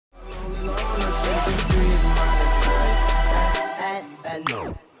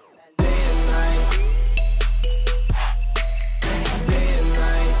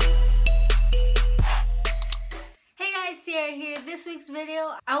week's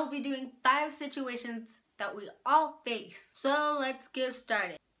video, I will be doing 5 situations that we all face. So let's get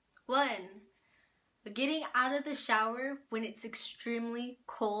started. 1. Getting out of the shower when it's extremely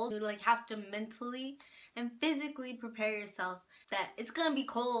cold. You have to mentally and physically prepare yourself that it's gonna be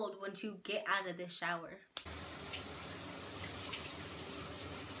cold once you get out of the shower.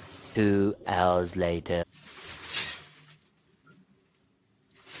 2 hours later.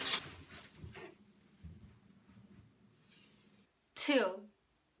 2.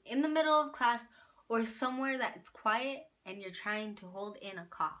 In the middle of class or somewhere that it's quiet and you're trying to hold in a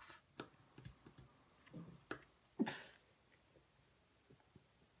cough.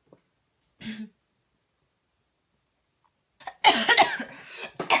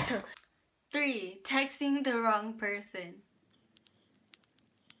 3. Texting the wrong person.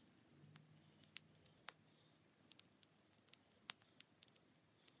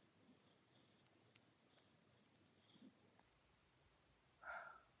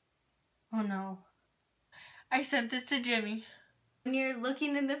 'Oh no, I sent this to Jimmy.' When you're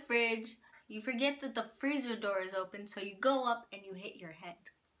looking in the fridge, you forget that the freezer door is open, so you go up and you hit your head.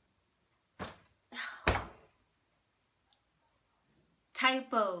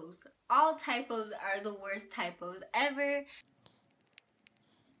 Typos. All typos are the worst typos ever.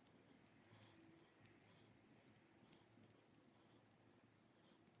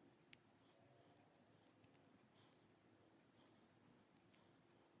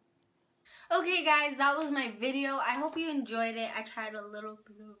 Okay guys, that was my video. I hope you enjoyed it. I tried a little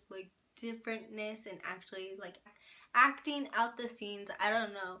bit of differentness and actually acting out the scenes. I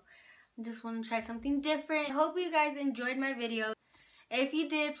don't know. I just want to try something different. I hope you guys enjoyed my video. If you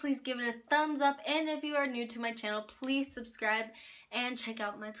did, please give it a thumbs up. And if you are new to my channel, please subscribe and check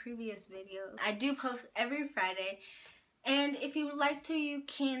out my previous videos. I do post every Friday. And if you would like to, you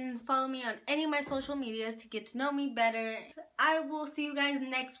can follow me on any of my social medias to get to know me better. I will see you guys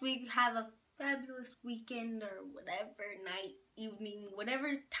next week. Have a fabulous weekend or whatever, night, evening, whatever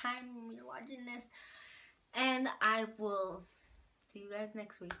time you're watching this. And I will see you guys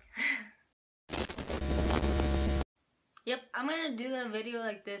next week. Yep, I'm gonna do the video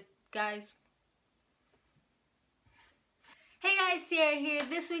like this, guys. Hey guys, Sierra here.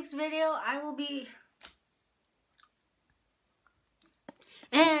 This week's video, I will be...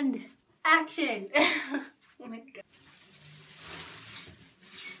 And action! Oh my god.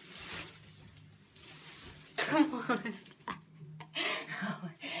 Come on, what is that? Oh,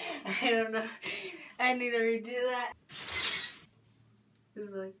 I don't know. I need to redo that. It's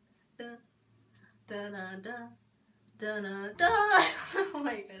like da da da da da da da. Oh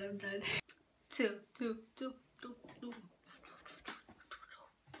my god, I'm done. 2.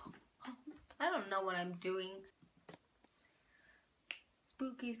 I don't know what I'm doing.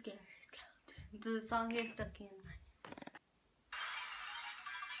 Spooky, scary skeleton. The song is stuck in my head.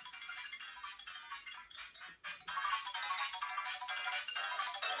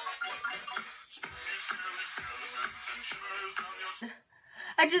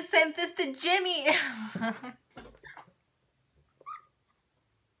 I just sent this to Jimmy.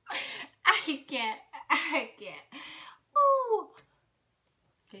 I can't. Oh.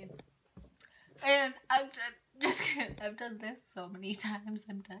 Okay. And I'm just kidding. I've done this so many times.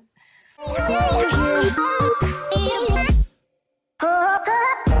 I'm done.